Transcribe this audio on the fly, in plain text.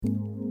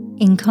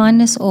In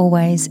Kindness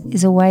Always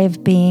is a way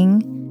of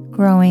being,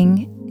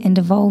 growing, and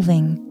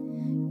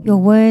evolving. Your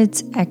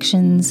words,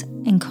 actions,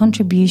 and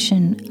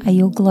contribution are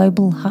your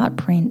global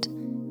heartprint,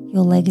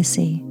 your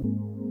legacy.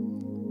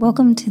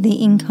 Welcome to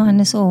the In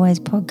Kindness Always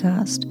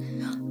podcast.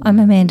 I'm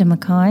Amanda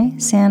Mackay,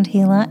 sound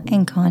healer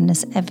and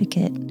kindness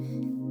advocate.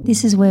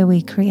 This is where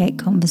we create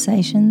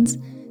conversations,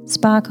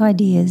 spark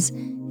ideas,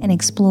 and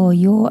explore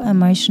your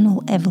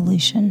emotional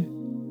evolution.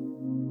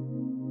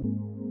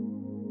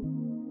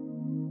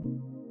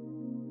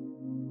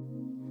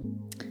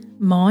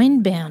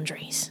 Mind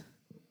boundaries.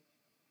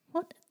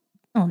 What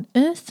on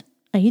earth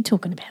are you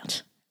talking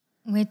about?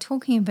 We're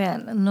talking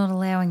about not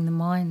allowing the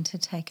mind to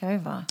take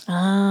over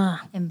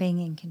and being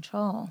in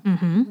control.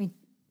 Mm-hmm. We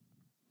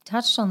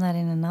touched on that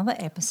in another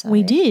episode.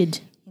 We did.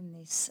 In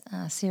this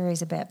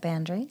series about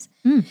boundaries.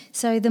 Mm.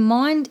 So the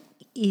mind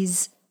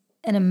is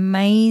an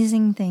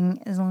amazing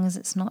thing as long as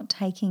it's not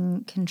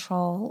taking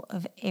control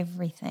of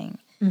everything.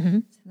 Mm-hmm.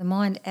 So the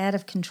mind out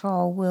of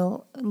control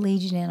will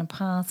lead you down a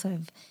path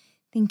of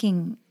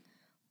thinking,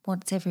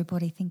 what's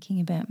everybody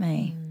thinking about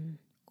me?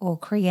 Or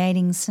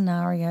creating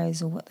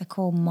scenarios or what they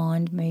call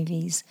mind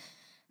movies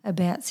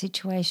about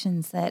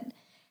situations that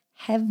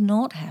have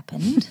not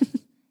happened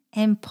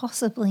and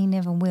possibly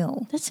never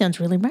will. That sounds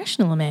really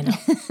rational, Amanda.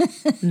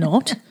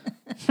 Not.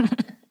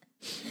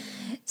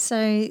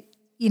 So,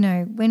 you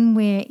know, when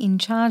we're in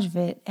charge of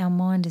it, our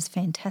mind is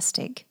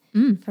fantastic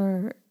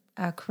for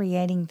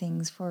creating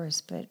things for us,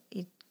 but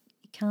it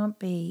can't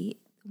be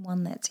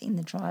one that's in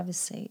the driver's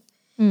seat.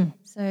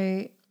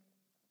 So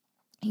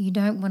you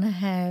don't want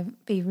to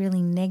be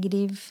really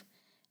negative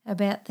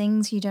about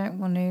things. You don't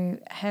want to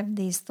have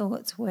these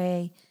thoughts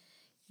where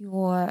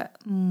you're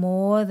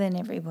more than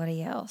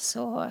everybody else,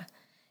 or,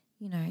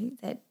 you know,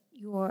 that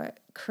you're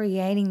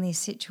creating these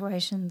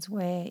situations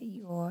where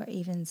you're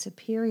even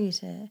superior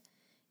to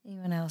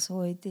anyone else,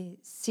 or the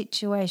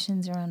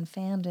situations are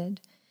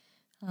unfounded.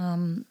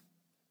 And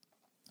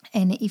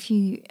if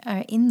you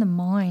are in the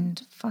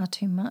mind far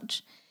too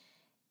much,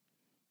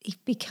 it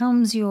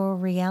becomes your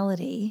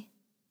reality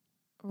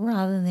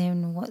rather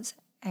than what's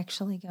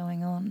actually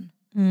going on.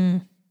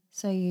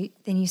 So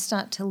then you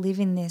start to live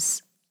in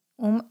this.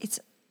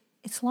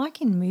 It's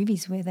like in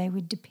movies where they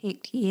would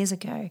depict years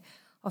ago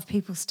of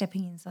people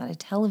stepping inside a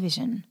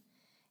television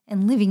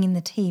and living in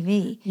the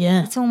TV.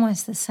 Yeah. It's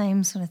almost the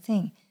same sort of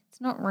thing.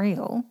 It's not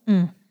real,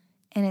 and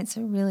it's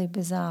a really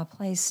bizarre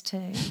place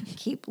to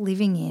keep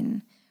living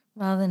in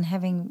rather than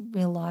having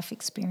real life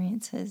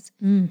experiences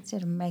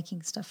instead of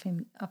making stuff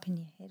up in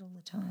your head all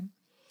the time.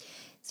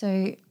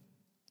 So,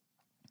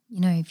 you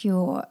know, if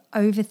you're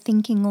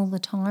overthinking all the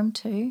time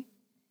too,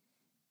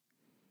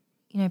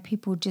 you know,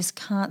 people just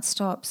can't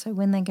stop. So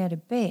when they go to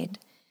bed,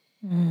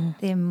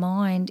 their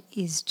mind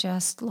is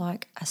just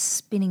like a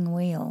spinning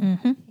wheel.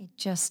 It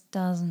just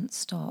doesn't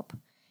stop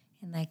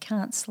and they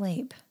can't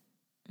sleep.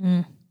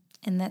 And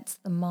that's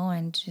the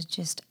mind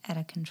just out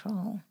of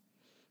control.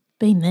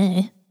 Been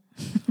there.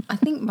 I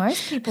think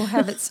most people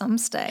have at some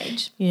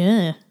stage.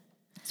 Yeah.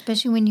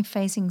 Especially when you're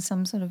facing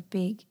some sort of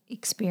big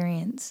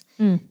experience,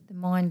 the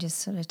mind just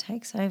sort of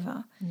takes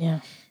over.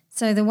 Yeah.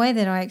 So the way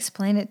that I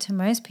explain it to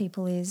most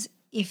people is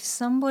if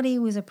somebody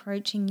was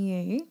approaching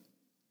you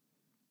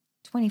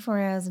 24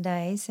 hours a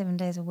day, 7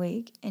 days a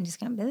week, and just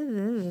going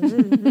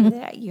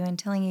at you and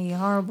telling you you're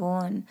horrible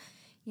and,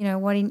 you know,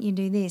 why didn't you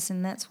do this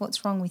and that's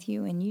what's wrong with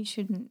you and you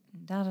shouldn't,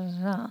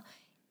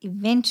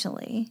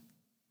 eventually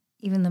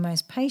even the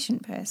most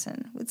patient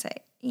person would say,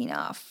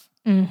 enough,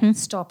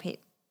 stop it.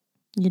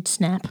 You'd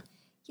snap.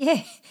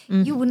 Yeah,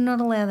 you would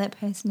not allow that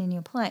person in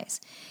your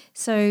place.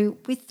 So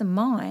with the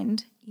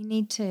mind, you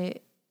need to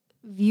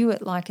view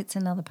it like it's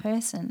another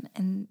person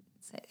and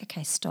say,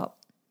 okay, stop.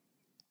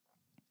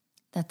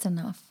 That's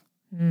enough.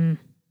 And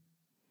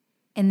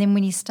then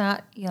when you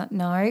start, you're like,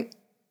 no,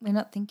 we're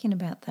not thinking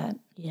about that.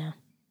 Yeah.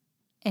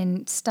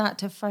 And start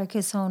to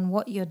focus on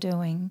what you're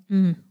doing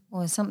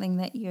or something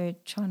that you're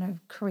trying to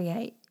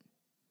create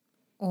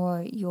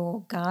or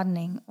you're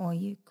gardening or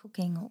you're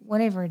cooking or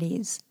whatever it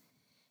is.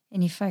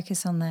 And you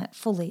focus on that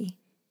fully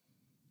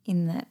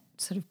in that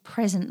sort of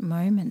present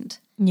moment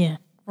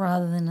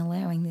rather than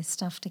allowing this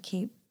stuff to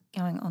keep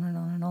going on and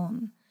on and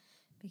on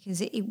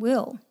because it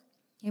will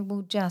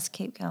just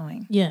keep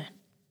going. Yeah.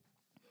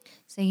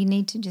 So you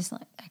need to just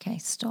like, okay,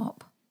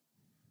 stop.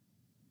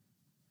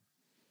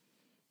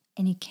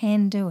 And you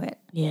can do it.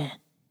 Yeah.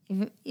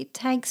 It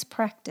takes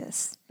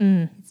practice.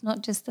 It's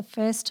not just the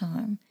first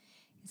time.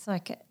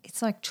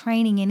 It's like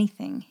training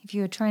anything. If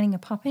you were training a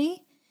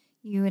puppy,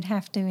 you would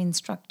have to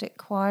instruct it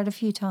quite a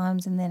few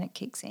times and then it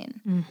kicks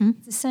in.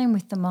 It's the same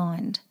with the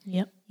mind.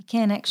 Yep. You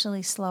can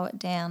actually slow it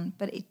down,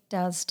 but it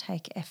does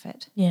take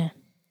effort. Yeah.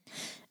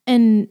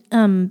 And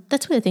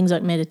that's where things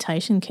like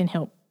meditation can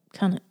help,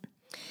 can't it?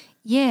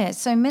 Yeah,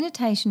 so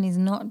meditation is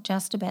not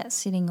just about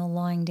sitting or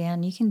lying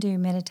down. You can do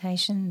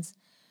meditations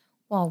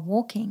while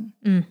walking.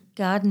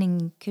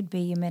 Gardening could be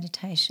your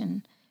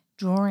meditation.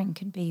 Drawing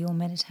could be your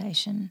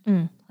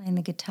meditation. Playing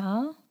the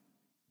guitar,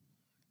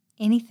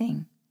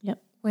 anything.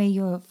 Yep. Where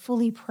you're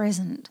fully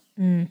present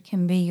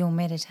can be your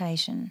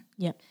meditation.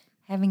 Yep.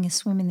 Having a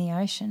swim in the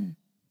ocean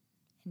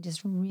and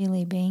just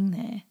really being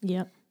there,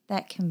 Yep.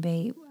 that can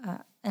be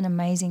an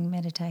amazing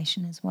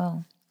meditation as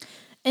well.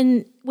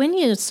 And when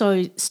you're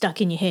so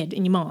stuck in your head,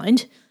 in your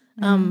mind,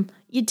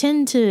 you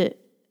tend to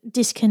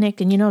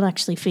disconnect and you're not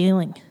actually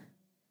feeling.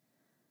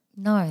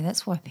 No,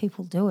 that's why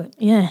people do it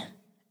Yeah.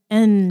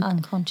 And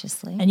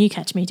unconsciously. and you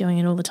catch me doing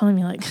it all the time.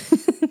 You're like,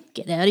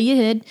 get out of your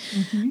head.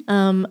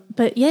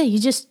 But yeah,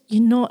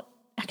 you're not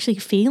actually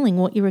feeling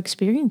what you're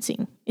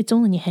experiencing. It's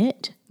all in your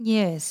head.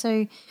 Yeah,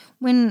 so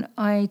when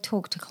I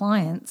talk to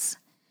clients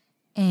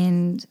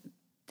and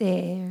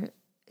they're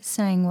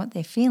saying what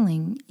they're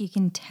feeling, you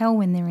can tell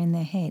when they're in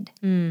their head.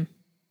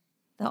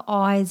 The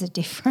eyes are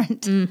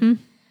different.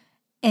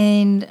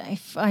 And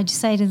if I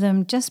say to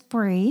them, just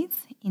breathe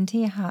into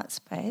your heart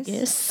space.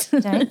 Yes.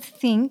 Don't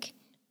think,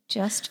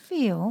 just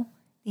feel.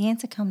 The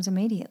answer comes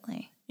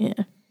immediately.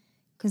 Yeah.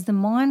 Because the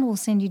mind will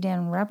send you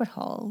down rabbit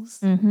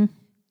holes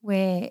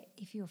where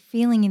if you're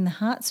feeling in the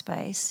heart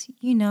space,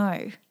 you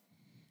know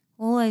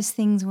all those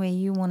things where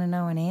you want to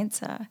know an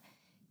answer,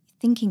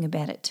 thinking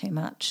about it too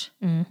much.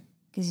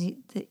 Because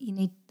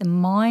the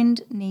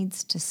mind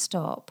needs to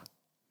stop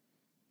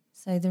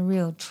so the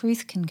real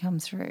truth can come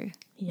through,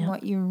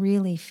 what you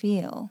really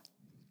feel.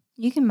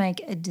 You can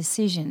make a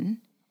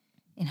decision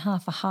in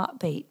half a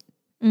heartbeat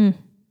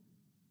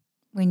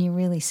when you're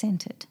really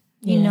centered.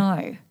 You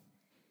know.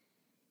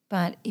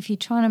 But if you're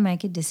trying to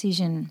make a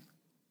decision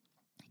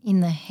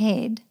in the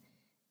head,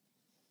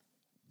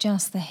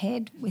 just the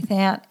head,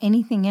 without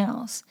anything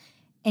else,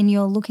 and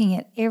you're looking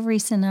at every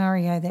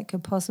scenario that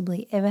could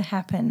possibly ever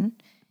happen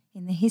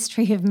in the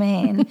history of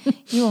man,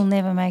 you will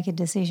never make a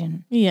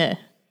decision. Yeah.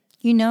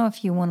 You know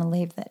if you want to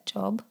leave that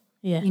job.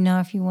 Yeah. You know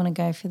if you want to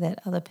go for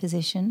that other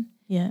position.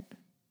 Yeah.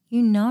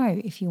 You know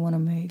if you want to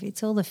move.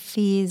 It's all the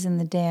fears and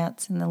the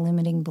doubts and the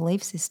limiting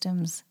belief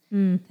systems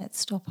that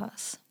stop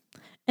us.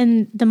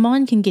 And the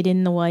mind can get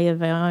in the way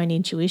of our own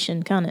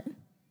intuition, can't it?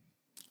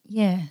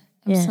 Yeah,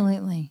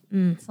 absolutely.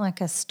 It's like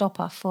a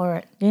stopper for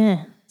it.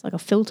 Yeah. It's like a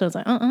filter. It's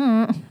like,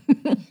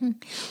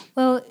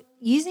 Well,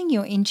 using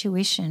your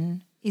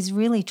intuition is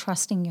really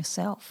trusting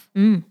yourself.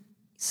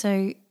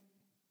 So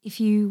if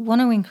you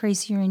want to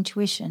increase your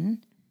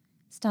intuition,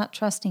 start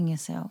trusting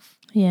yourself.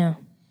 Yeah.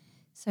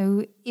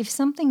 So if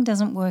something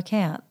doesn't work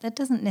out, that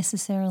doesn't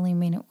necessarily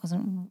mean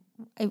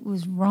it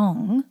was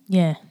wrong.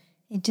 Yeah.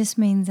 It just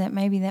means that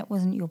maybe that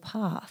wasn't your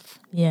path.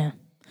 Yeah.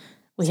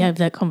 We have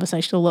that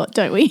conversation a lot,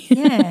 don't we?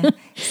 Yeah.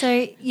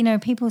 So,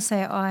 people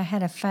say, I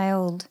had a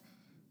failed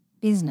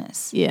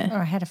business. Yeah. Or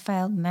I had a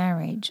failed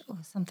marriage or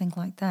something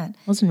like that.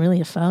 Wasn't really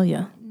a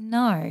failure.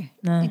 No.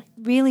 No. It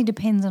really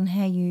depends on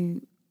how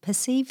you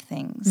perceive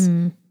things.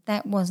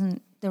 That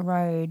wasn't the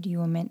road you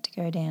were meant to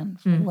go down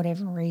for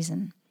whatever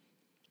reason.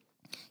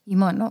 You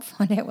might not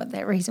find out what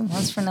that reason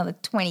was for another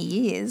 20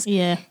 years.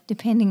 Yeah.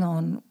 Depending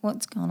on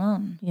what's gone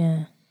on.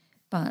 Yeah.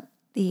 But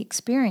the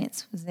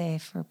experience was there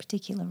for a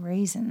particular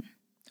reason.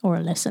 Or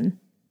a lesson.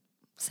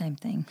 Same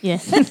thing. Yeah.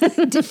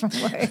 Different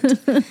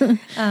word.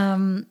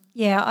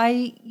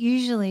 I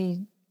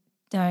usually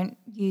don't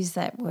use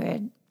that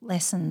word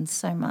lessons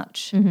so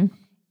much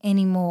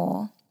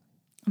anymore.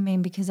 I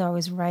mean, because I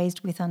was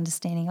raised with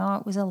understanding,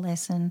 it was a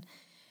lesson.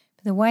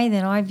 But the way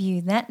that I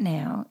view that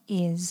now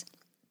is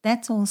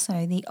that's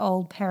also the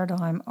old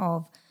paradigm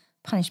of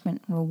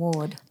punishment and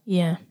reward.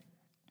 Yeah.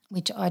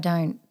 Which I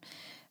don't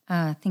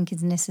think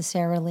is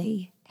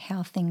necessarily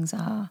how things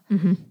are.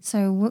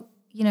 So,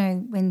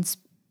 when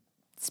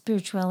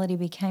spirituality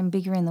became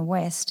bigger in the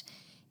West,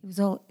 it's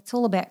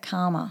all about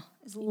karma.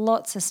 There's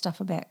lots of stuff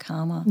about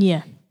karma.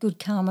 Yeah. Good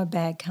karma,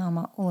 bad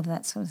karma, all of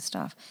that sort of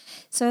stuff.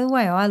 So the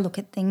way I look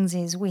at things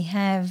is we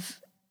have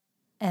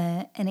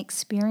an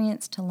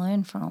experience to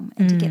learn from,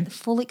 and to get the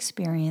full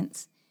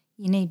experience,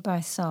 you need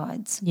both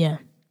sides. Yeah.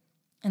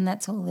 And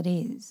that's all it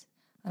is.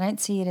 I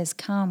don't see it as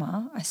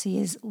karma. I see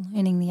it as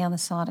learning the other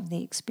side of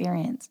the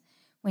experience.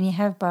 When you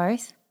have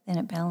both, then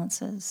it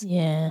balances.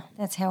 Yeah.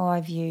 That's how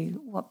I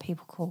view what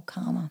people call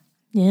karma.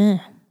 Yeah.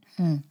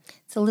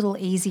 It's a little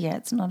easier.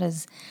 It's not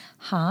as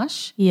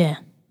harsh. Yeah.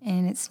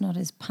 And it's not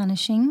as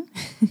punishing,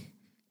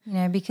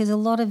 because a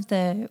lot of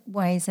the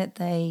ways that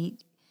they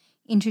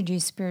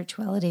introduced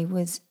spirituality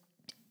was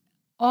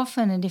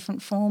often a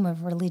different form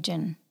of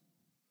religion.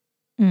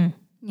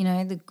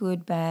 The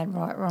good, bad,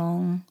 right,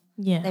 wrong.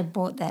 Yeah. They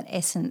brought that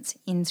essence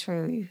in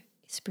through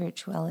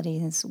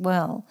spirituality as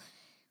well.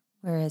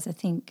 Whereas I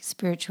think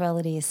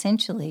spirituality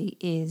essentially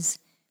is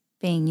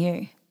being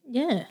you.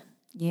 Yeah.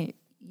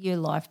 Your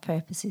life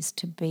purpose is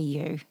to be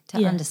you,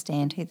 to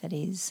understand who that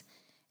is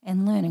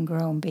and learn and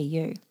grow and be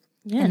you.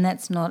 Yeah. And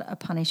that's not a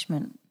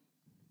punishment.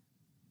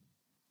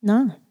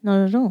 No,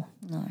 not at all.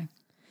 No.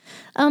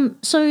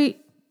 So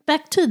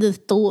back to the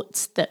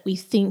thoughts that we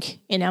think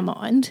in our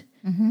mind.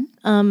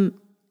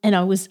 And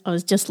I was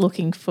just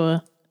looking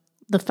for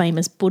the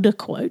famous Buddha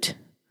quote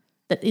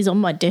that is on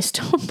my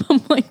desktop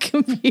on my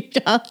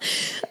computer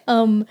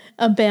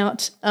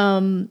about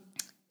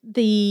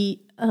the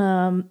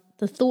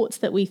thoughts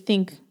that we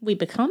think we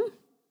become.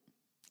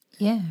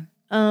 Yeah.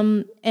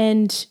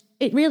 And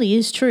it really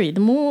is true.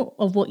 The more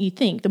of what you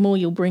think, the more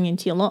you'll bring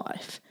into your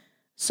life.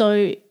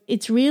 So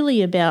it's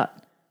really about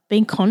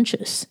being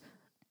conscious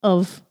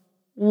of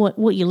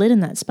what you let in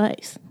that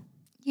space.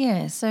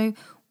 Yeah, so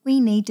we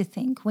need to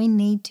think. We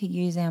need to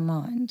use our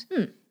mind.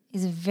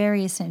 Is a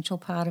very essential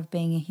part of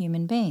being a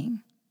human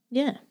being.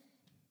 Yeah.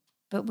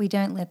 But we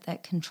don't let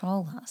that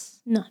control us.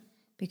 No.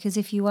 Because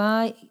if you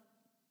are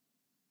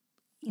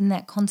in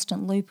that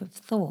constant loop of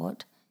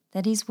thought,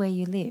 that is where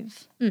you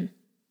live.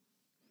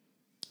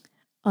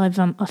 I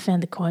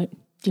found the quote.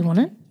 Do you want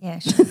it? Yeah,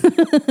 sure.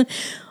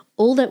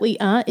 All that we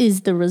are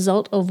is the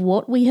result of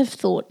what we have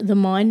thought. The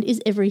mind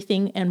is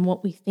everything, and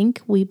what we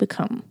think we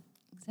become.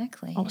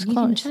 Exactly. I was And you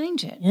can close.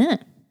 change it. Yeah.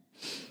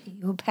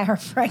 You're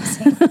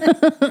paraphrasing.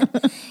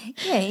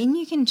 Yeah, and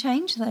you can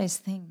change those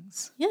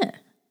things. Yeah.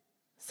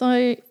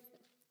 So,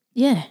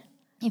 yeah.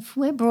 If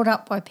we're brought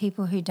up by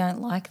people who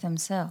don't like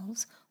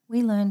themselves,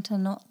 we learn to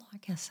not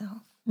like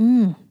ourselves.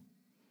 Oh,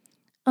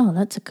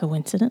 that's a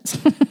coincidence.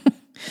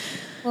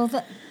 Well,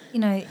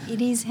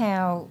 it is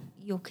how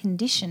you're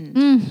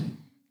conditioned.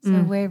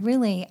 So we're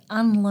really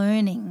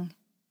unlearning.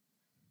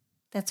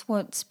 That's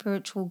what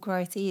spiritual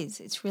growth is.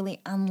 It's really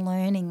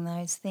unlearning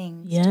those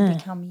things to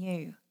become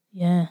you.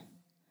 Yeah.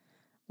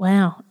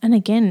 Wow. And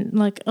again,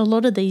 like a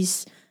lot of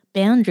these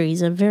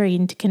boundaries are very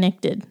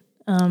interconnected.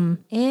 Yeah,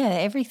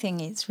 everything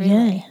is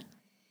really.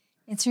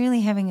 It's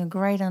really having a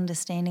great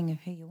understanding of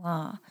who you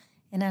are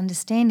and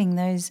understanding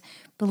those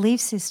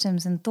belief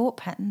systems and thought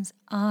patterns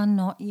are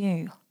not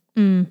you.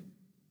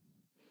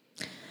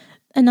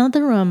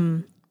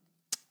 Another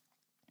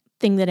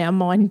thing that our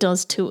mind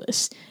does to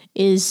us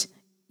is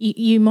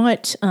you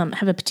might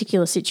have a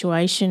particular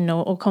situation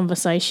or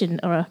conversation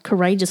or a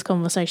courageous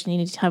conversation you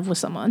need to have with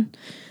someone,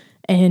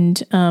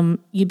 and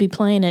you'd be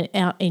playing it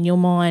out in your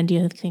mind.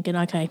 You're thinking,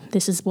 okay,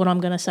 this is what I'm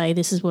going to say,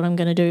 this is what I'm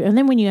going to do. And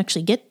then when you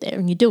actually get there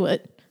and you do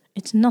it,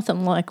 it's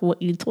nothing like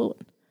what you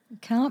thought.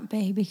 It can't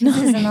be because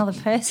there's another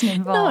person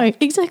involved.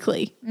 No,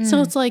 exactly.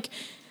 So it's like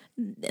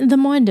the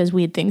mind does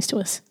weird things to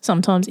us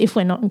sometimes if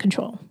we're not in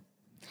control.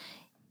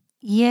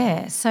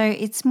 Yeah, so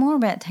it's more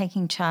about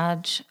taking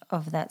charge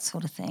of that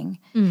sort of thing.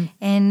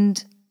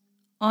 And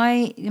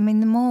I mean,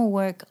 the more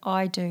work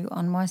I do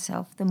on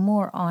myself, the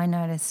more I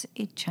notice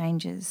it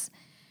changes,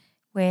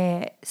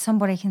 where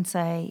somebody can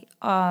say,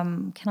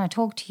 can I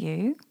talk to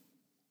you?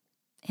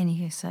 And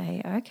you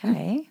say,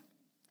 okay,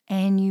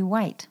 and you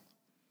wait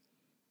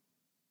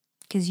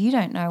because you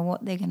don't know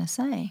what they're going to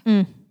say.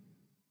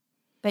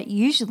 But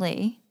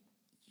usually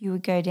you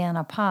would go down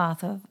a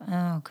path of,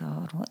 oh,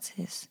 God, what's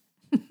this?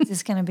 Is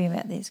this going to be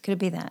about this? Could it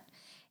be that?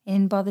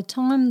 And by the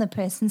time the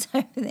person's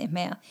over their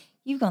mouth,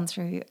 you've gone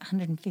through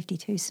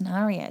 152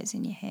 scenarios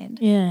in your head.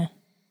 Yeah.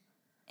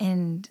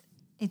 And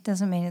it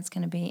doesn't mean it's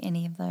going to be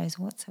any of those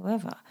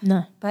whatsoever.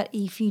 No. But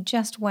if you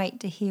just wait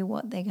to hear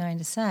what they're going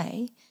to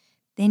say,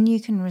 then you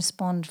can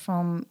respond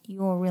from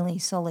your really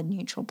solid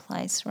neutral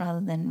place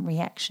rather than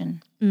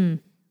reaction.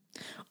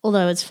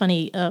 Although it's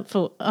funny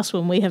for us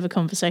when we have a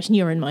conversation,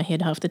 you're in my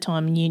head half the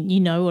time and you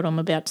know what I'm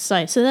about to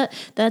say. So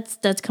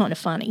that's kind of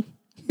funny.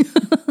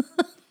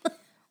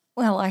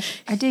 Well,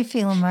 I do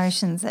feel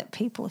emotions that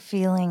people are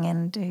feeling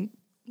and do,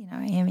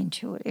 I am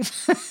intuitive.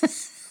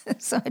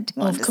 So I do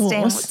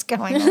understand what's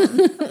going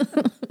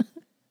on.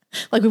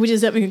 Like we were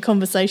just having a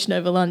conversation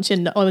over lunch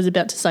and I was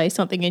about to say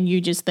something and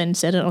you just then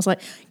said it. I was like,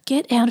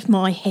 get out of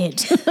my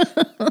head.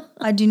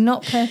 I do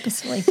not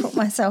purposefully put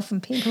myself in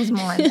people's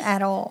mind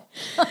at all.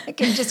 I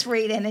can just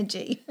read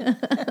energy.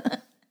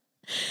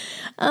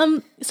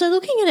 So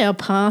looking at our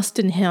past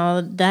and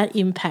how that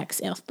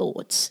impacts our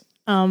thoughts,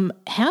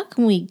 how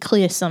can we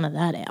clear some of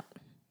that out?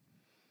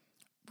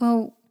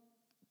 Well,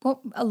 what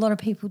a lot of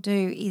people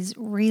do is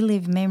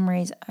relive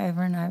memories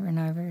over and over and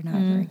over and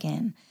over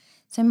again.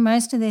 So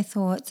most of their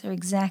thoughts are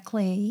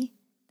exactly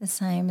the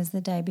same as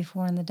the day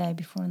before and the day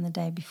before and the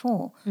day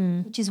before,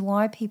 which is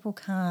why people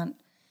can't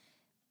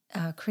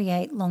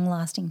create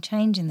long-lasting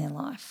change in their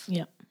life.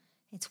 Yeah.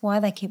 It's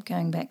why they keep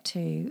going back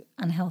to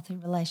unhealthy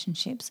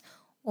relationships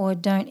or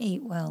don't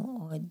eat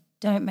well or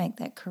don't make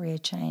that career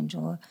change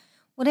or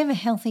whatever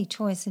healthy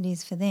choice it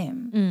is for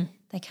them.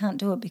 They can't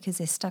do it because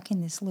they're stuck in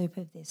this loop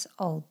of this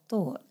old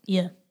thought.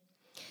 Yeah.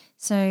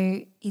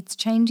 So it's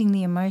changing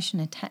the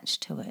emotion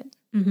attached to it.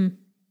 Mm-hmm.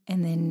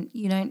 And then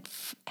you don't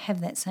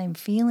have that same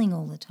feeling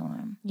all the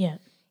time. Yeah.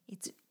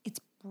 It's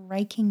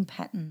breaking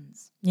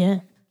patterns.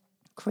 Yeah.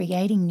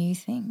 Creating new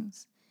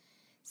things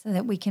so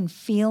that we can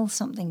feel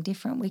something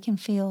different. We can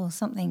feel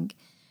something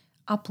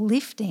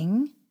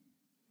uplifting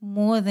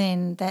more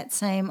than that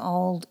same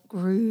old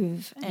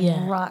groove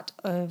and rut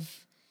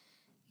of,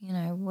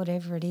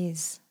 whatever it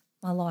is.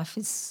 My life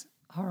is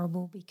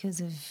horrible because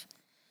of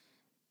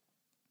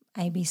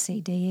A, B, C,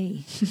 D,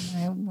 E,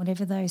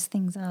 whatever those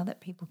things are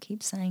that people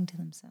keep saying to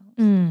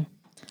themselves.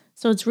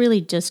 So it's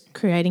really just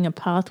creating a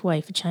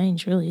pathway for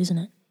change, really, isn't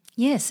it?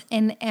 Yes,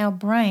 and our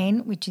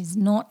brain, which is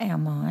not our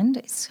mind,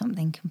 it's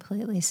something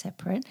completely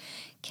separate,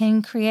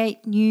 can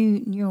create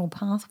new neural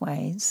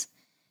pathways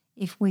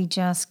if we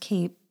just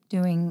keep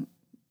doing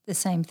the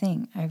same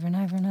thing over and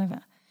over and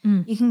over.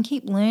 You can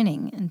keep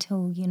learning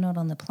until you're not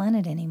on the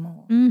planet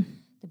anymore.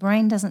 The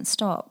brain doesn't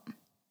stop.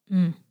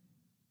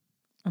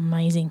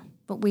 Amazing.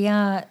 But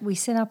we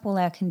set up all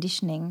our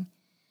conditioning.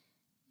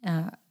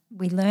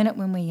 We learn it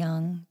when we're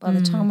young. By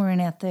the time we're in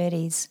our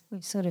 30s,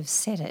 we've sort of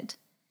set it.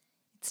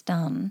 It's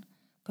done.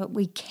 But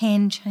we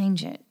can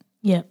change it.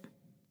 Yep.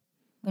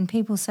 When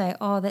people say,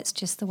 oh, that's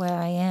just the way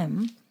I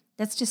am,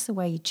 that's just the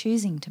way you're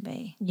choosing to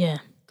be. Yeah.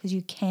 Because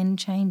you can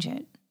change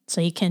it.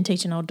 So you can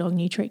teach an old dog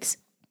new tricks.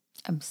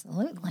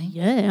 Absolutely.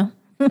 Yeah.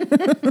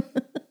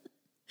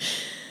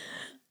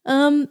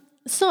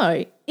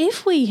 So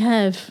if we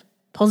have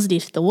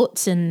positive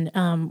thoughts and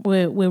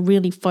we're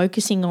really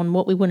focusing on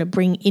what we want to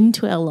bring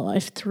into our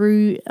life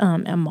through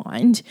our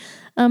mind,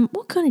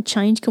 what kind of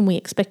change can we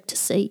expect to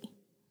see?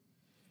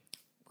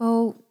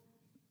 Well,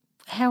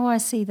 how I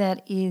see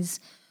that is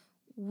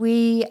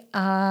we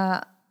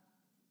are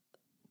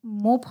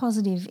more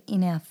positive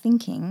in our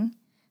thinking,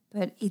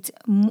 but it's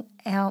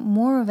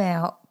more of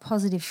our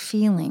positive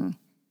feeling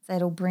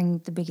that'll bring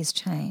the biggest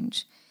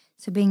change.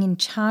 So being in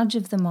charge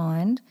of the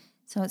mind,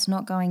 so it's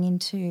not going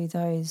into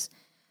those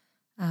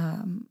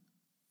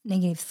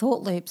negative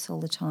thought loops all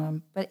the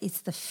time, but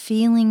it's the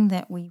feeling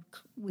that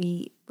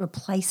we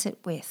replace it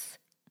with.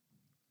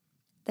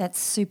 That's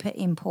super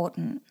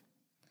important.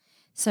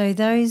 So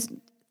those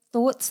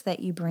thoughts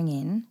that you bring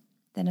in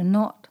that are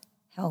not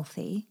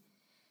healthy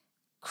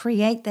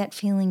create that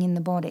feeling in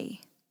the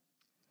body.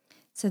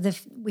 So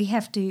we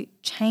have to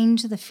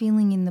change the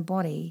feeling in the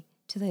body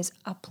to those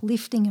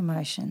uplifting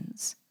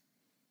emotions.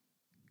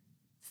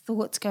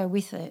 Thoughts go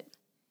with it,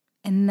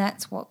 and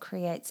that's what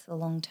creates the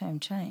long-term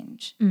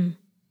change.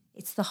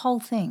 It's the whole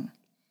thing.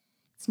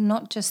 It's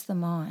not just the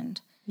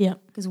mind. Yeah.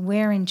 Because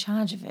we're in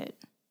charge of it.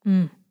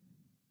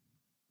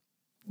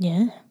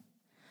 Yeah.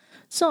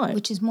 So,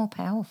 which is more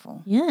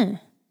powerful. Yeah.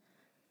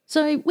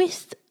 So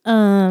with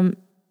the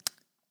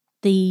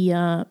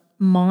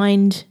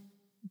mind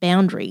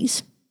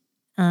boundaries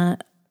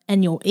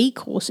and your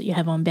e-course that you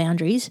have on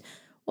boundaries,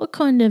 what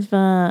kind of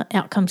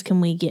outcomes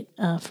can we get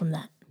from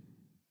that?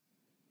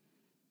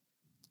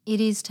 It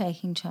is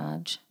taking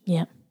charge.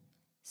 Yeah.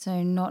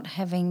 So not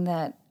having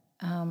that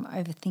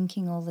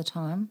overthinking all the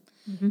time.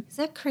 Because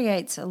that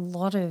creates a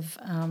lot of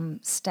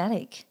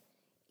static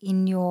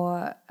in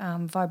your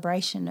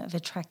vibration of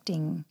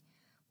attracting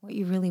what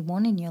you really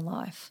want in your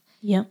life.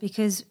 Yeah.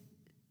 Because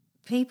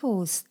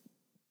people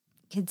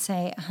could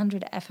say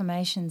 100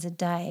 affirmations a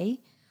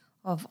day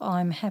of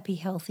I'm happy,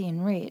 healthy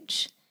and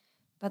rich,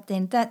 but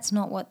then that's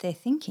not what they're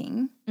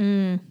thinking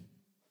for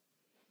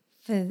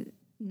the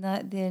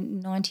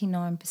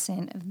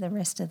 99% of the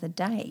rest of the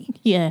day.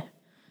 Yeah.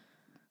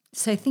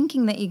 So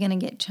thinking that you're going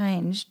to get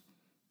changed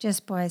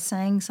just by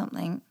saying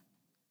something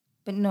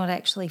but not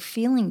actually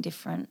feeling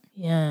different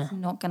is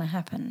not going to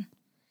happen.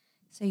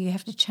 So you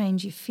have to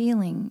change your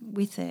feeling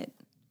with it,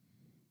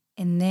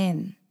 and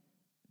then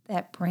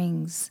that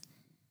brings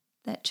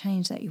that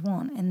change that you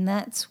want. And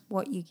that's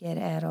what you get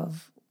out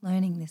of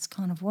learning this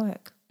kind of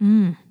work.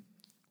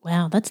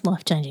 Wow, that's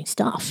life-changing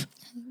stuff.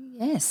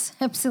 Yes,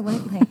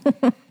 absolutely.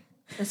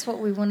 That's what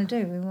we want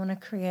to do. We want to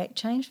create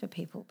change for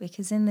people,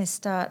 because then they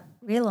start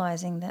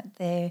realising that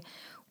they're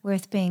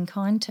worth being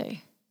kind to.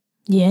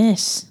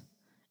 Yes.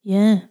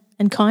 Yeah.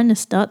 And kindness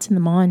starts in the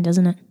mind,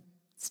 doesn't it?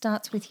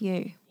 Starts with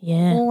you.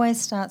 Yeah.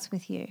 Always starts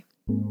with you.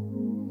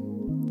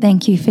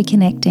 Thank you for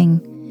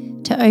connecting.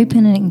 To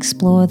open and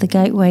explore the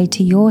gateway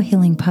to your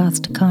healing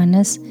path to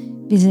kindness,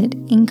 visit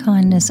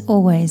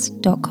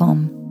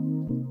inkindnessalways.com.